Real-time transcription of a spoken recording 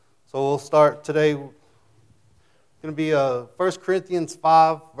So we'll start today. It's going to be 1 Corinthians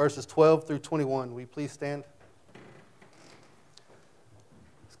 5, verses 12 through 21. Will you please stand?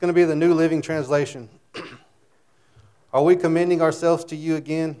 It's going to be the New Living Translation. Are we commending ourselves to you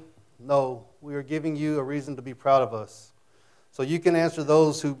again? No, we are giving you a reason to be proud of us. So you can answer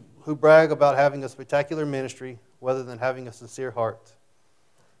those who brag about having a spectacular ministry rather than having a sincere heart.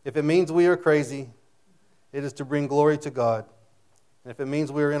 If it means we are crazy, it is to bring glory to God. And if it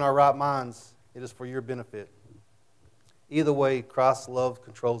means we are in our right minds, it is for your benefit. Either way, Christ's love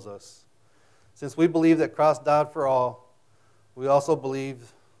controls us. Since we believe that Christ died for all, we also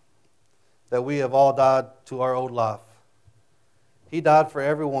believe that we have all died to our old life. He died for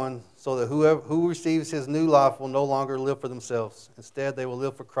everyone so that who receives his new life will no longer live for themselves. Instead, they will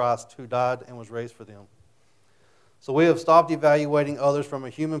live for Christ, who died and was raised for them. So we have stopped evaluating others from a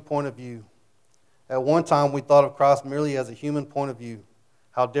human point of view. At one time, we thought of Christ merely as a human point of view.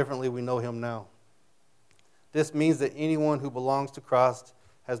 How differently we know him now. This means that anyone who belongs to Christ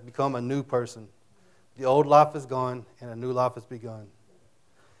has become a new person. The old life is gone and a new life has begun.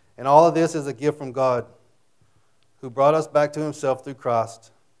 And all of this is a gift from God, who brought us back to himself through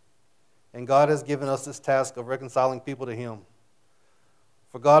Christ. And God has given us this task of reconciling people to him.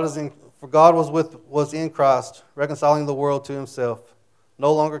 For God was in Christ, reconciling the world to himself,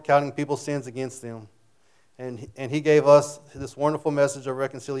 no longer counting people's sins against them. And he gave us this wonderful message of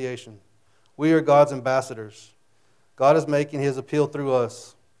reconciliation. We are God's ambassadors. God is making his appeal through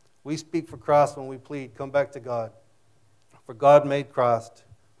us. We speak for Christ when we plead, come back to God. For God made Christ,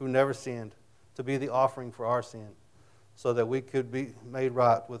 who never sinned, to be the offering for our sin, so that we could be made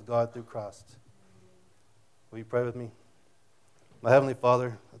right with God through Christ. Will you pray with me? My Heavenly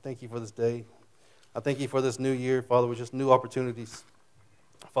Father, I thank you for this day. I thank you for this new year, Father, with just new opportunities.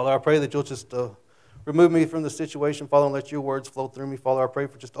 Father, I pray that you'll just remove me from the situation, Father, and let your words flow through me. Father, I pray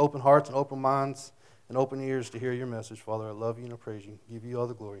for just open hearts and open minds and open ears to hear your message. Father, I love you and I praise you. Give you all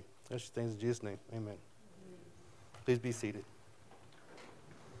the glory. That's your things in Jesus' name. Amen. Please be seated.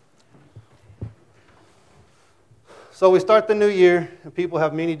 So we start the new year, and people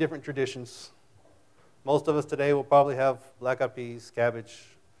have many different traditions. Most of us today will probably have black-eyed peas, cabbage,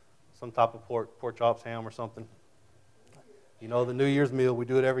 some type of pork chops, ham, or something. You know, the New Year's meal, we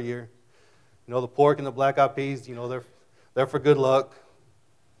do it every year. You know, the pork and the black-eyed peas, you know, they're for good luck.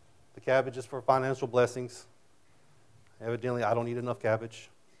 The cabbage is for financial blessings. Evidently, I don't eat enough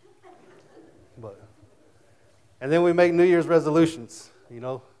cabbage. And then we make New Year's resolutions. You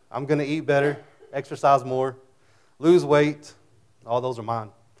know, I'm going to eat better, exercise more, lose weight. All those are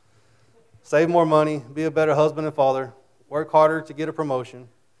mine. Save more money, be a better husband and father, work harder to get a promotion,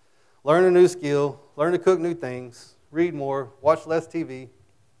 learn a new skill, learn to cook new things, read more, watch less TV.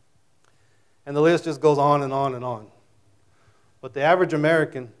 And the list just goes on and on and on. But the average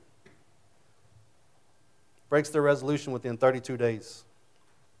American breaks their resolution within 32 days.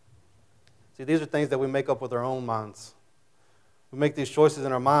 See, these are things that we make up with our own minds. We make these choices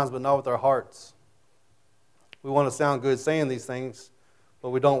in our minds, but not with our hearts. We want to sound good saying these things,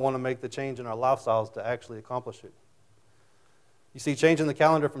 but we don't want to make the change in our lifestyles to actually accomplish it. You see, changing the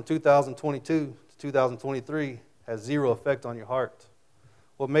calendar from 2022 to 2023 has zero effect on your heart.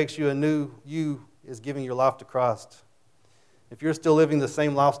 What makes you a new you is giving your life to Christ. If you're still living the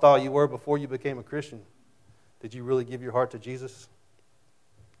same lifestyle you were before you became a Christian, did you really give your heart to Jesus?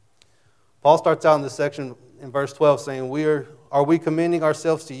 Paul starts out in this section in verse 12 saying, Are we commending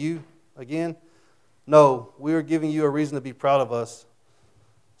ourselves to you again? No, we are giving you a reason to be proud of us,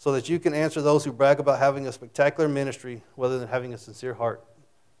 so that you can answer those who brag about having a spectacular ministry rather than having a sincere heart.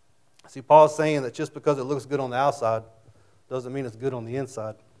 See, Paul is saying that just because it looks good on the outside doesn't mean it's good on the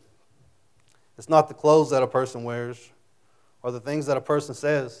inside. It's not the clothes that a person wears or the things that a person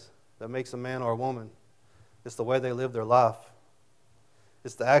says that makes a man or a woman. It's the way they live their life.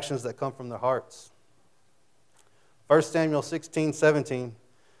 It's the actions that come from their hearts. 1 Samuel 16:17,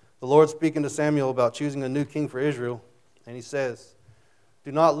 the Lord speaking to Samuel about choosing a new king for Israel, and he says,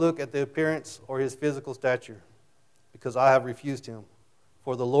 Do not look at the appearance or his physical stature, because I have refused him.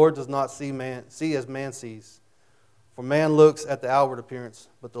 For the Lord does not see as man sees. For man looks at the outward appearance,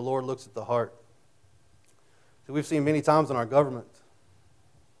 but the Lord looks at the heart. So we've seen many times in our government,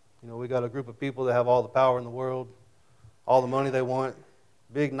 you know, we got a group of people that have all the power in the world, all the money they want,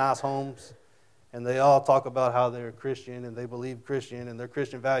 big, nice homes, and they all talk about how they're Christian and they believe Christian and their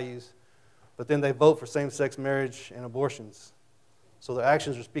Christian values, but then they vote for same-sex marriage and abortions. So their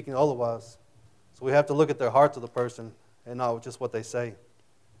actions are speaking otherwise. So we have to look at their hearts of the person and not just what they say.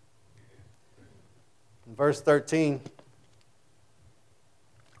 In verse 13,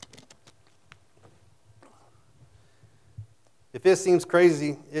 If it seems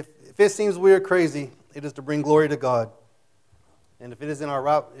crazy, if it seems we are crazy, it is to bring glory to God. And if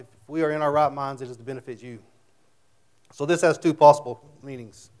we are in our right minds, it is to benefit you. So this has two possible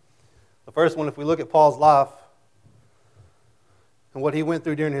meanings. The first one, if we look at Paul's life and what he went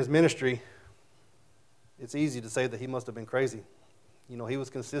through during his ministry, it's easy to say that he must have been crazy. You know, he was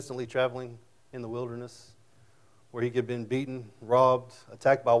consistently traveling in the wilderness where he could have been beaten, robbed,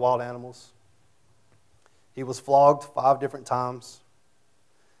 attacked by wild animals. He was flogged 5 different times.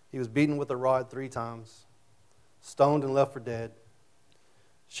 He was beaten with a rod 3 times, stoned and left for dead,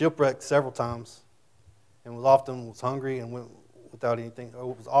 shipwrecked several times, and was hungry and went without anything,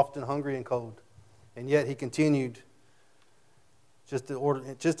 or was often hungry and cold. And yet he continued just in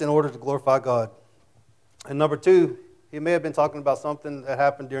order to glorify God. And number 2, he may have been talking about something that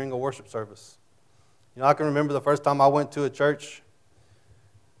happened during a worship service. You know, I can remember the first time I went to a church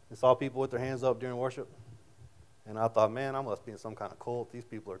and saw people with their hands up during worship. And I thought, man, I must be in some kind of cult. These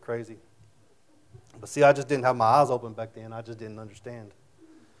people are crazy. But see, I just didn't have my eyes open back then. I just didn't understand.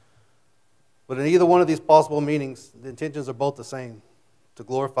 But in either one of these possible meanings, the intentions are both the same, to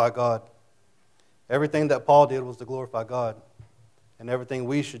glorify God. Everything that Paul did was to glorify God. And everything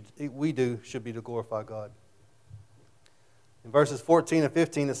we do should be to glorify God. In verses 14 and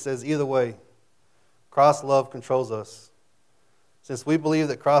 15, it says, either way, Christ's love controls us. Since we believe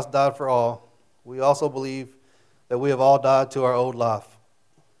that Christ died for all, we also believe that we have all died to our old life.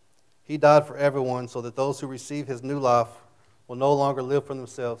 He died for everyone so that those who receive his new life will no longer live for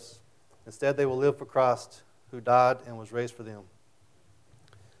themselves. Instead, they will live for Christ, who died and was raised for them.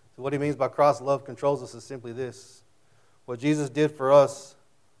 So what he means by Christ's love controls us is simply this. What Jesus did for us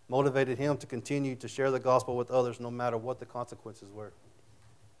motivated him to continue to share the gospel with others no matter what the consequences were.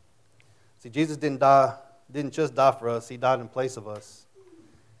 See, Jesus didn't just die for us, he died in place of us.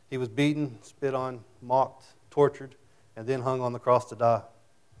 He was beaten, spit on, mocked, tortured, and then hung on the cross to die.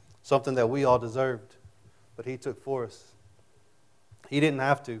 Something that we all deserved, but he took for us. He didn't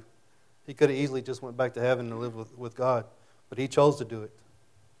have to. He could have easily just went back to heaven and lived with God, but he chose to do it.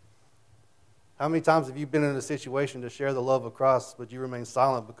 How many times have you been in a situation to share the love of Christ, but you remained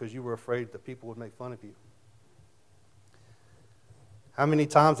silent because you were afraid that people would make fun of you? How many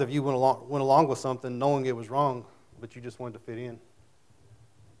times have you went along with something knowing it was wrong, but you just wanted to fit in?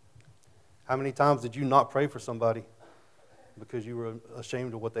 How many times did you not pray for somebody because you were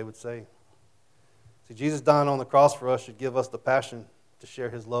ashamed of what they would say? See, Jesus dying on the cross for us should give us the passion to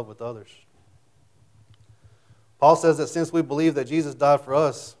share his love with others. Paul says that since we believe that Jesus died for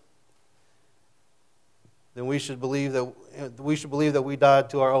us, then we should believe that we died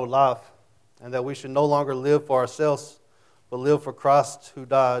to our old life, and that we should no longer live for ourselves, but live for Christ who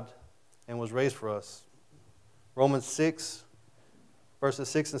died and was raised for us. Romans 6, verses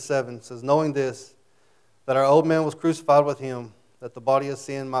 6 and 7 says, knowing this, that our old man was crucified with him, that the body of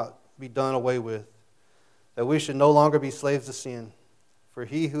sin might be done away with, that we should no longer be slaves to sin, for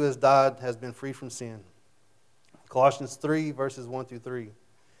he who has died has been free from sin. Colossians 3, verses 1 through 3.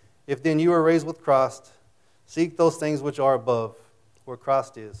 If then you are raised with Christ, seek those things which are above, where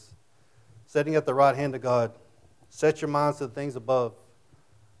Christ is, sitting at the right hand of God. Set your minds to the things above,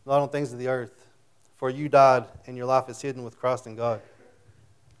 not on things of the earth. For you died, and your life is hidden with Christ in God.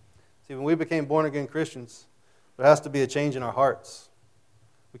 See, when we became born-again Christians, there has to be a change in our hearts.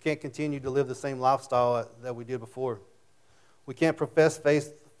 We can't continue to live the same lifestyle that we did before. We can't profess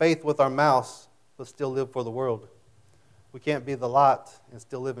faith with our mouths, but still live for the world. We can't be the light and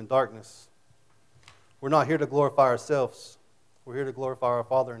still live in darkness. We're not here to glorify ourselves. We're here to glorify our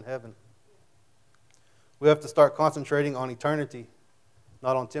Father in heaven. We have to start concentrating on eternity,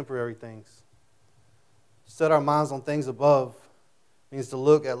 not on temporary things. Set our minds on things above means to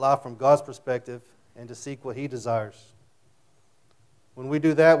look at life from God's perspective and to seek what he desires. When we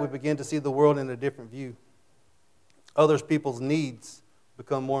do that, we begin to see the world in a different view. Other people's needs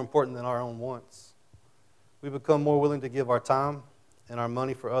become more important than our own wants. We become more willing to give our time and our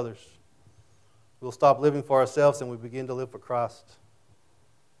money for others. We'll stop living for ourselves and we begin to live for Christ.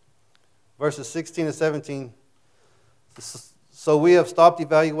 Verses 16 and 17. So we have stopped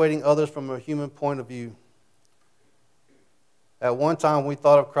evaluating others from a human point of view. At one time we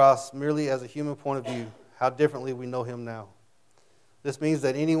thought of Christ merely as a human point of view. How differently we know him now. This means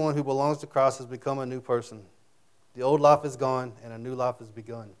that anyone who belongs to Christ has become a new person. The old life is gone and a new life has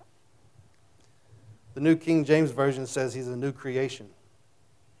begun. The New King James Version says he's a new creation.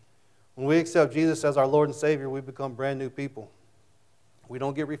 When we accept Jesus as our Lord and Savior, we become brand new people. We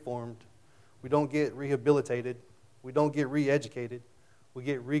don't get reformed. We don't get rehabilitated. We don't get re-educated. We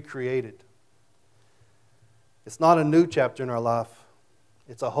get recreated. It's not a new chapter in our life.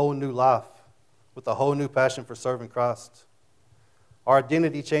 It's a whole new life with a whole new passion for serving Christ. Our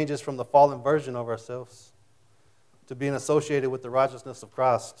identity changes from the fallen version of ourselves to being associated with the righteousness of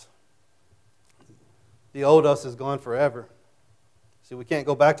Christ. The old us is gone forever. See, we can't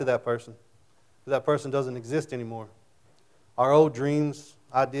go back to that person. That person doesn't exist anymore. Our old dreams,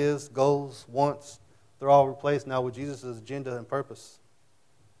 ideas, goals, wants, they're all replaced now with Jesus' agenda and purpose.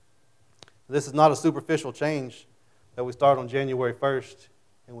 This is not a superficial change that we start on January 1st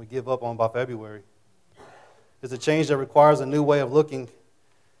and we give up on by February. It's a change that requires a new way of looking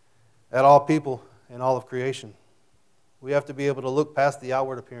at all people and all of creation. We have to be able to look past the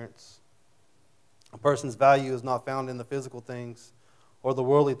outward appearance. A person's value is not found in the physical things or the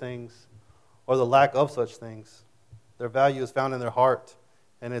worldly things or the lack of such things. Their value is found in their heart,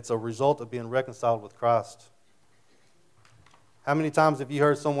 and it's a result of being reconciled with Christ. How many times have you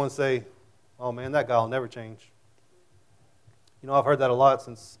heard someone say, "Oh man, that guy will never change"? You know, I've heard that a lot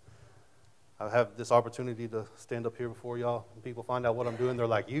since I have this opportunity to stand up here before y'all. And people find out what I'm doing, they're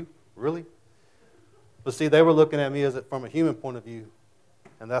like, "You? Really?" But see, they were looking at me from a human point of view,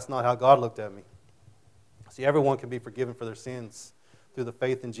 and that's not how God looked at me. See, everyone can be forgiven for their sins through the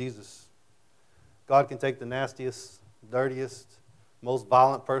faith in Jesus. God can take the nastiest, dirtiest, most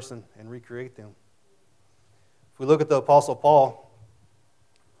violent person and recreate them. If we look at the Apostle Paul,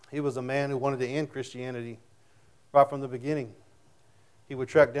 he was a man who wanted to end Christianity right from the beginning. He would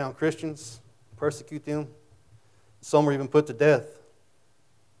track down Christians, persecute them. Some were even put to death.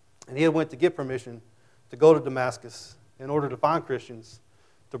 And he had went to get permission to go to Damascus in order to find Christians,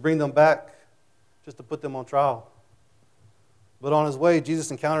 to bring them back, just to put them on trial. But on his way, Jesus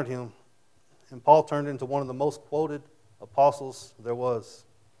encountered him, and Paul turned into one of the most quoted apostles there was.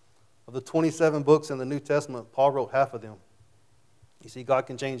 Of the 27 books in the New Testament, Paul wrote half of them. You see, God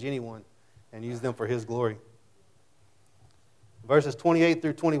can change anyone and use them for his glory. Verses 28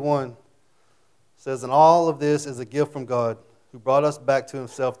 through 21 says, "And all of this is a gift from God, who brought us back to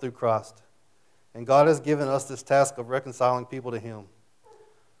himself through Christ. And God has given us this task of reconciling people to him.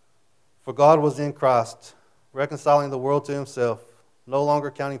 For God was in Christ, reconciling the world to himself, no longer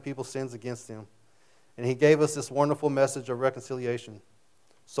counting people's sins against him. And he gave us this wonderful message of reconciliation.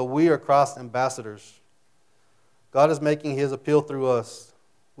 So we are Christ's ambassadors. God is making his appeal through us.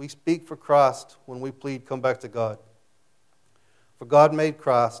 We speak for Christ when we plead, come back to God. For God made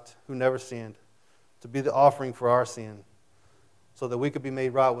Christ, who never sinned, to be the offering for our sin, so that we could be made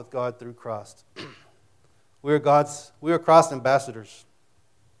right with God through Christ." We are Christ's ambassadors.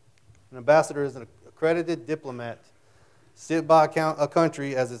 An ambassador is an accredited diplomat sent by a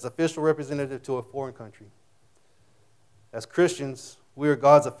country as its official representative to a foreign country. As Christians, we are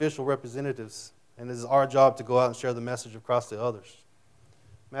God's official representatives, and it is our job to go out and share the message of Christ to others.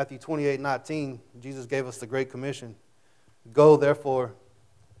 Matthew 28:19, Jesus gave us the Great Commission. "Go, therefore,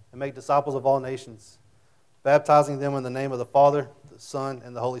 and make disciples of all nations, baptizing them in the name of the Father, the Son,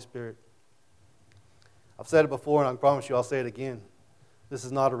 and the Holy Spirit." I've said it before, and I promise you I'll say it again. This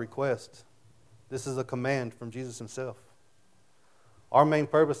is not a request. This is a command from Jesus himself. Our main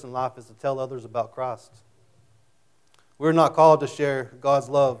purpose in life is to tell others about Christ. We're not called to share God's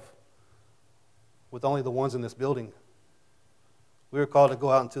love with only the ones in this building. We are called to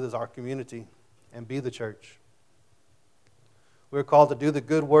go out into our community and be the church. We're called to do the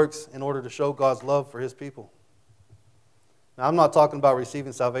good works in order to show God's love for his people. Now, I'm not talking about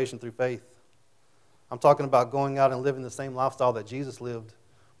receiving salvation through faith. I'm talking about going out and living the same lifestyle that Jesus lived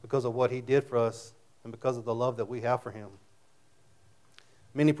because of what he did for us and because of the love that we have for him.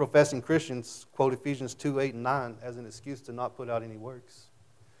 Many professing Christians quote Ephesians 2:8 and 9 as an excuse to not put out any works.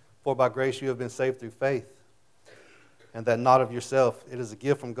 "For by grace you have been saved through faith, and that not of yourself. It is a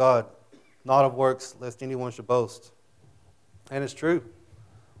gift from God, not of works, lest anyone should boast." And it's true.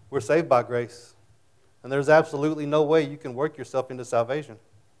 We're saved by grace. And there's absolutely no way you can work yourself into salvation.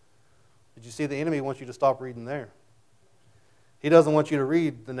 Did you see the enemy wants you to stop reading there? He doesn't want you to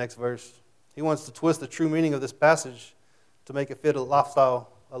read the next verse. He wants to twist the true meaning of this passage to make it fit a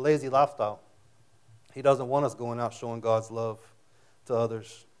lifestyle, a lazy lifestyle. He doesn't want us going out showing God's love to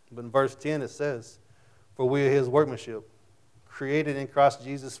others. But in verse 10 it says, "For we are his workmanship, created in Christ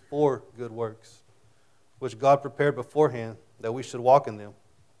Jesus for good works, which God prepared beforehand that we should walk in them."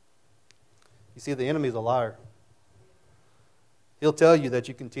 You see, the enemy's a liar. He'll tell you that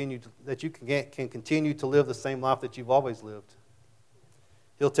you can continue to live the same life that you've always lived.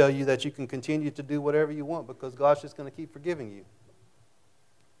 He'll tell you that you can continue to do whatever you want because God's just going to keep forgiving you.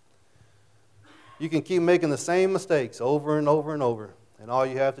 You can keep making the same mistakes over and over and over, and all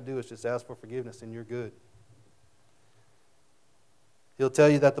you have to do is just ask for forgiveness and you're good. He'll tell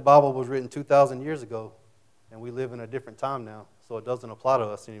you that the Bible was written 2,000 years ago, and we live in a different time now, so it doesn't apply to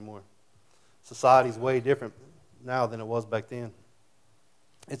us anymore. Society's way different now than it was back then.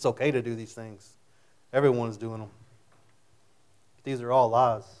 It's okay to do these things. Everyone's doing them. These are all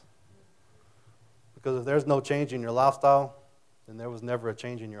lies. Because if there's no change in your lifestyle, then there was never a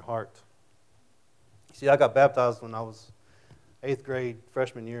change in your heart. See, I got baptized when I was 8th grade,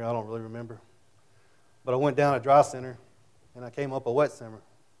 freshman year. I don't really remember. But I went down a dry center, and I came up a wet center.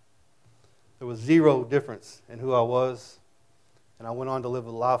 There was zero difference in who I was, and I went on to live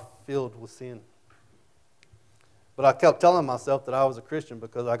a life filled with sin. But I kept telling myself that I was a Christian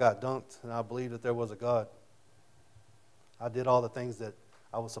because I got dunked, and I believed that there was a God. I did all the things that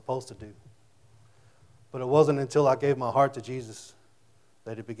I was supposed to do. But it wasn't until I gave my heart to Jesus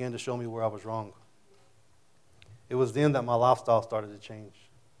that He began to show me where I was wrong. It was then that my lifestyle started to change.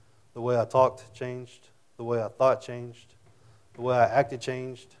 The way I talked changed. The way I thought changed. The way I acted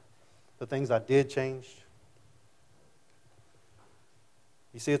changed. The things I did changed.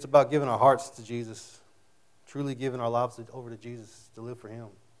 You see, it's about giving our hearts to Jesus. Truly giving our lives over to Jesus to live for Him.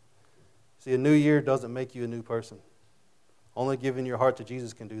 See, a new year doesn't make you a new person. Only giving your heart to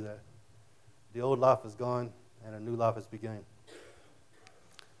Jesus can do that. The old life is gone and a new life has begun.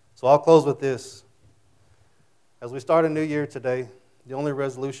 So I'll close with this. As we start a new year today, the only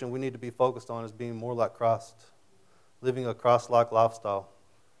resolution we need to be focused on is being more like Christ, living a Christ-like lifestyle.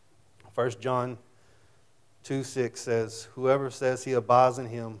 1 John 2:6 says, "Whoever says he abides in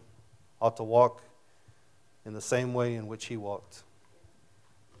Him ought to walk in the same way in which He walked."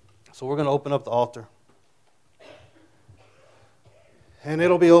 So we're going to open up the altar. And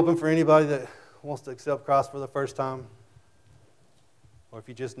it'll be open for anybody that wants to accept Christ for the first time. Or if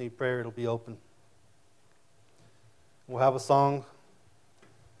you just need prayer, it'll be open. We'll have a song.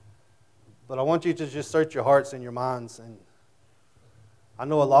 But I want you to just search your hearts and your minds. And I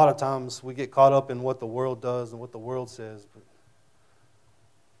know a lot of times we get caught up in what the world does and what the world says. But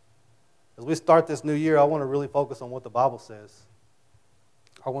as we start this new year, I want to really focus on what the Bible says.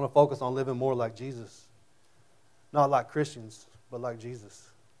 I want to focus on living more like Jesus. Not like Christians, but like Jesus.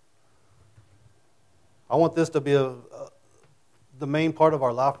 I want this to be the main part of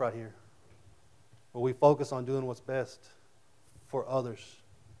our life right here, where we focus on doing what's best for others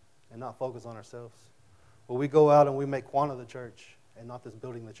and not focus on ourselves. Where we go out and we make Quanta the church and not this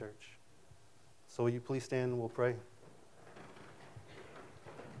building the church. So will you please stand and we'll pray.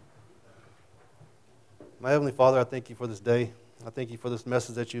 My Heavenly Father, I thank You for this day. I thank You for this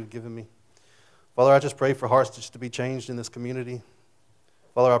message that You've given me. Father, I just pray for hearts just to be changed in this community.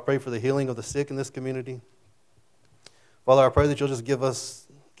 Father, I pray for the healing of the sick in this community. Father, I pray that You'll just give us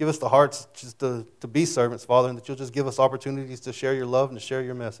the hearts just to be servants, Father, and that You'll just give us opportunities to share Your love and to share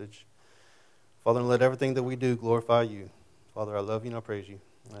Your message. Father, and let everything that we do glorify You. Father, I love You and I praise You.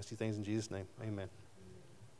 I ask You things in Jesus' name. Amen.